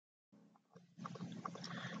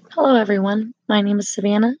Hello, everyone. My name is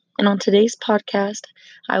Savannah, and on today's podcast,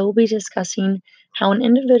 I will be discussing how an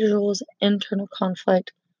individual's internal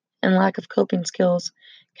conflict and lack of coping skills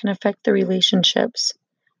can affect their relationships,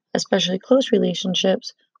 especially close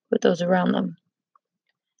relationships, with those around them.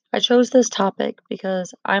 I chose this topic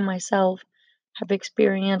because I myself have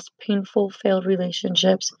experienced painful failed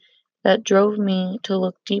relationships that drove me to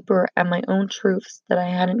look deeper at my own truths that I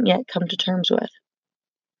hadn't yet come to terms with.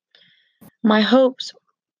 My hopes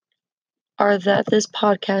are that this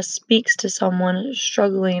podcast speaks to someone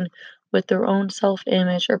struggling with their own self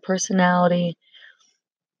image or personality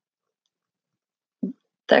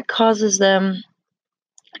that causes them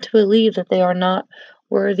to believe that they are not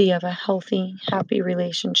worthy of a healthy, happy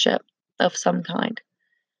relationship of some kind.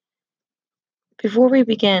 Before we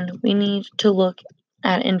begin, we need to look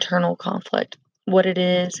at internal conflict, what it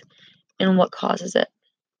is, and what causes it.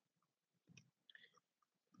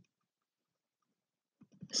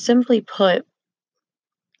 Simply put,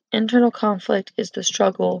 internal conflict is the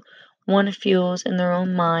struggle one feels in their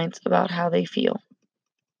own minds about how they feel.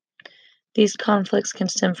 These conflicts can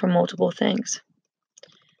stem from multiple things.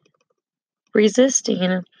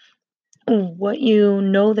 Resisting what you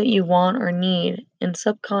know that you want or need and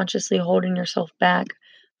subconsciously holding yourself back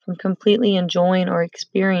from completely enjoying or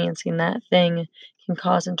experiencing that thing can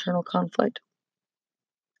cause internal conflict.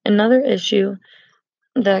 Another issue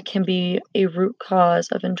that can be a root cause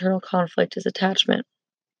of internal conflict is attachment.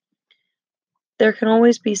 There can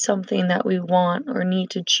always be something that we want or need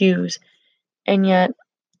to choose, and yet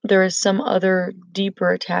there is some other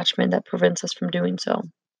deeper attachment that prevents us from doing so.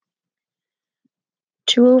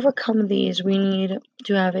 To overcome these, we need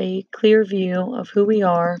to have a clear view of who we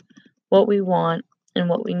are, what we want, and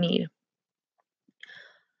what we need.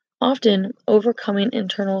 Often, overcoming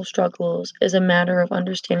internal struggles is a matter of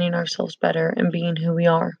understanding ourselves better and being who we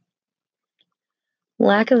are.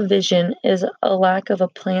 Lack of vision is a lack of a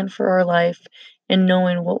plan for our life and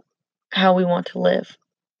knowing how we want to live.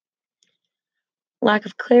 Lack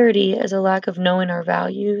of clarity is a lack of knowing our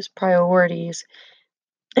values, priorities,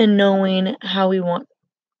 and knowing how we want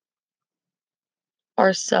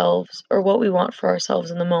ourselves or what we want for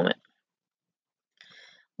ourselves in the moment.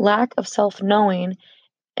 Lack of self knowing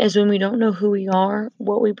is when we don't know who we are,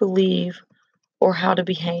 what we believe, or how to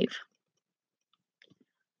behave.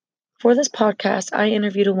 For this podcast, I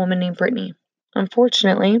interviewed a woman named Brittany.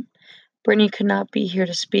 Unfortunately, Brittany could not be here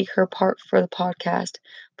to speak her part for the podcast,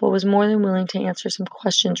 but was more than willing to answer some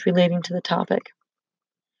questions relating to the topic.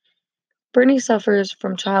 Brittany suffers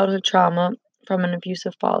from childhood trauma from an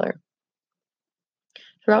abusive father.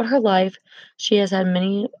 Throughout her life, she has had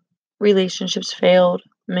many relationships failed,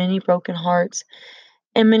 many broken hearts,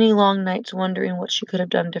 and many long nights wondering what she could have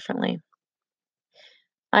done differently.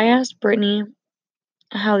 I asked Brittany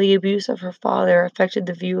how the abuse of her father affected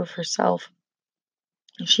the view of herself.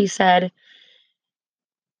 She said,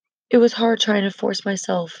 "It was hard trying to force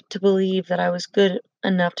myself to believe that I was good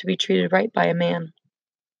enough to be treated right by a man."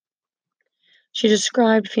 She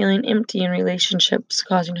described feeling empty in relationships,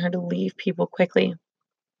 causing her to leave people quickly.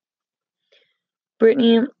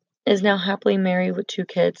 Brittany is now happily married with 2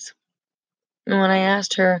 kids. And when I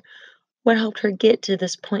asked her what helped her get to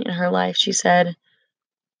this point in her life, she said,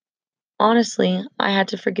 "Honestly, I had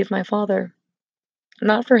to forgive my father.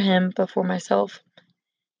 Not for him, but for myself.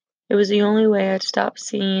 It was the only way I'd stop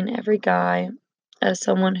seeing every guy as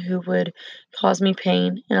someone who would cause me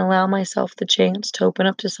pain and allow myself the chance to open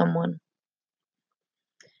up to someone."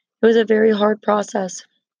 It was a very hard process.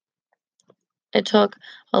 It took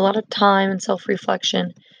a lot of time and self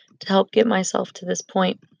reflection to help get myself to this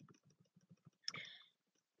point.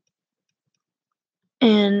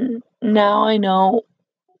 And now I know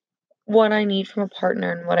what I need from a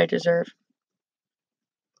partner and what I deserve.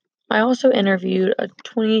 I also interviewed a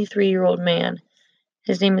 23-year-old man.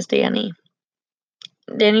 His name is Danny.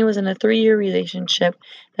 Danny was in a 3-year relationship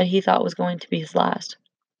that he thought was going to be his last.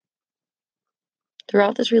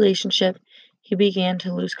 Throughout this relationship, he began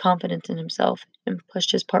to lose confidence in himself and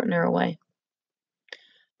pushed his partner away.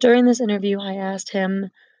 During this interview, I asked him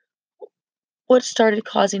what started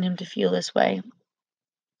causing him to feel this way.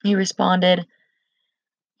 He responded,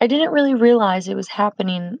 "I didn't really realize it was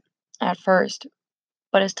happening at first,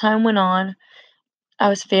 but as time went on, I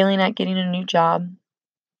was failing at getting a new job.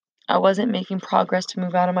 I wasn't making progress to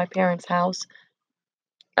move out of my parents' house.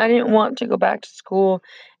 I didn't want to go back to school,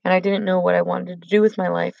 and I didn't know what I wanted to do with my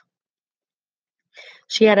life.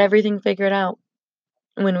 She had everything figured out.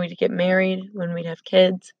 When we'd get married, when we'd have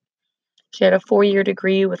kids. She had a 4-year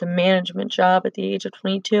degree with a management job at the age of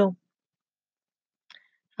 22.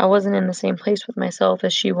 I wasn't in the same place with myself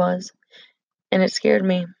as she was, and it scared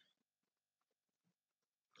me."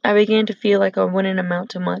 I began to feel like I wouldn't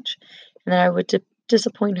amount to much and that I would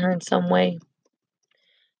disappoint her in some way.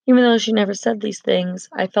 Even though she never said these things,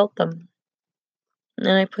 I felt them, and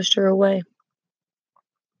I pushed her away.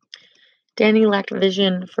 Danny lacked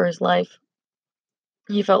vision for his life.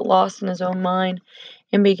 He felt lost in his own mind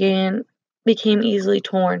and became easily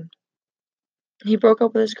torn. He broke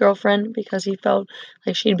up with his girlfriend because he felt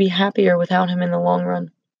like she'd be happier without him in the long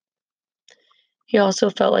run. He also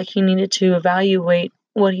felt like he needed to evaluate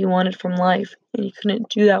what he wanted from life, and he couldn't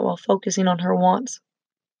do that while focusing on her wants.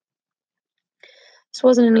 This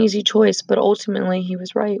wasn't an easy choice, but ultimately he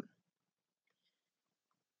was right.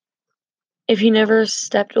 If he never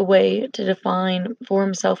stepped away to define for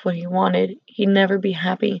himself what he wanted, he'd never be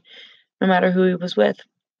happy, no matter who he was with.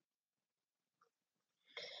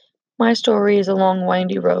 My story is a long,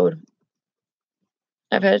 windy road.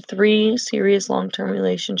 I've had 3 serious long-term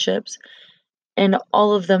relationships, and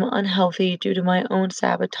all of them unhealthy due to my own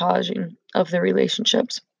sabotaging of the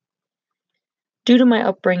relationships. Due to my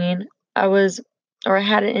upbringing, I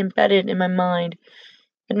had it embedded in my mind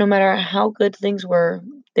that no matter how good things were,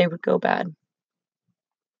 they would go bad.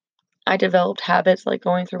 I developed habits like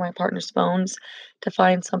going through my partner's phones to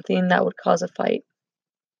find something that would cause a fight,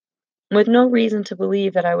 with no reason to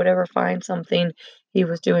believe that I would ever find something he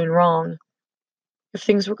was doing wrong. If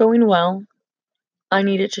things were going well, I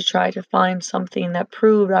needed to try to find something that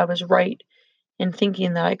proved I was right in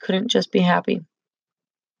thinking that I couldn't just be happy.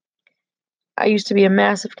 I used to be a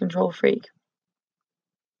massive control freak.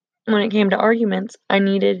 When it came to arguments, I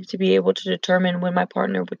needed to be able to determine when my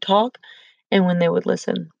partner would talk and when they would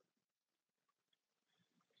listen.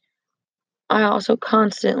 I also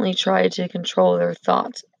constantly tried to control their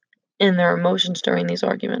thoughts and their emotions during these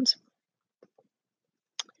arguments.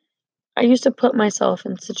 I used to put myself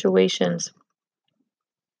in situations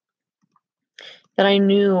that I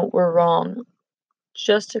knew were wrong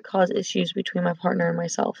just to cause issues between my partner and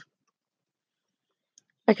myself.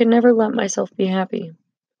 I could never let myself be happy.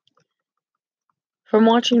 From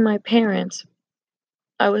watching my parents,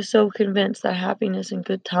 I was so convinced that happiness and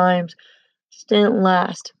good times just didn't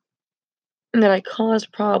last, and that I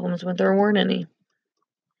caused problems when there weren't any.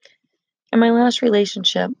 In my last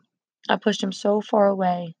relationship, I pushed him so far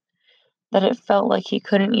away that it felt like he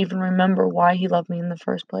couldn't even remember why he loved me in the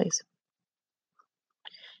first place.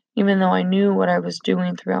 Even though I knew what I was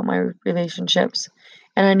doing throughout my relationships,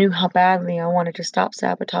 and I knew how badly I wanted to stop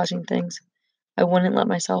sabotaging things, I wouldn't let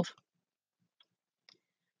myself.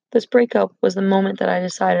 This breakup was the moment that I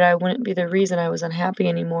decided I wouldn't be the reason I was unhappy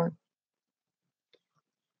anymore.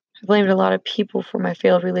 I blamed a lot of people for my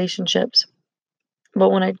failed relationships, but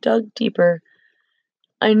when I dug deeper,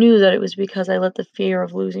 I knew that it was because I let the fear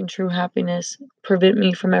of losing true happiness prevent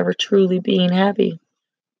me from ever truly being happy.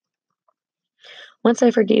 Once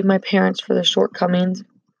I forgave my parents for their shortcomings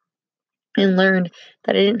and learned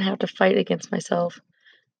that I didn't have to fight against myself,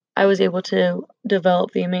 I was able to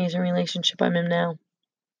develop the amazing relationship I'm in now.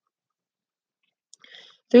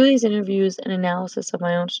 Through these interviews and analysis of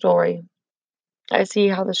my own story, I see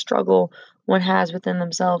how the struggle one has within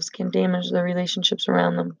themselves can damage the relationships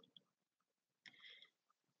around them.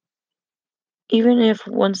 Even if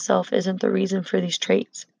oneself isn't the reason for these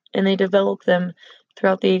traits, and they develop them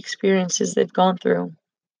throughout the experiences they've gone through,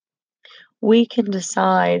 we can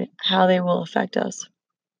decide how they will affect us.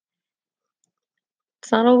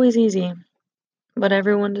 It's not always easy, but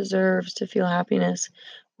everyone deserves to feel happiness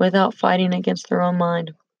without fighting against their own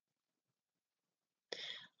mind.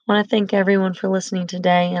 I want to thank everyone for listening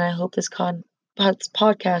today, and I hope this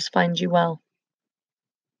podcast finds you well.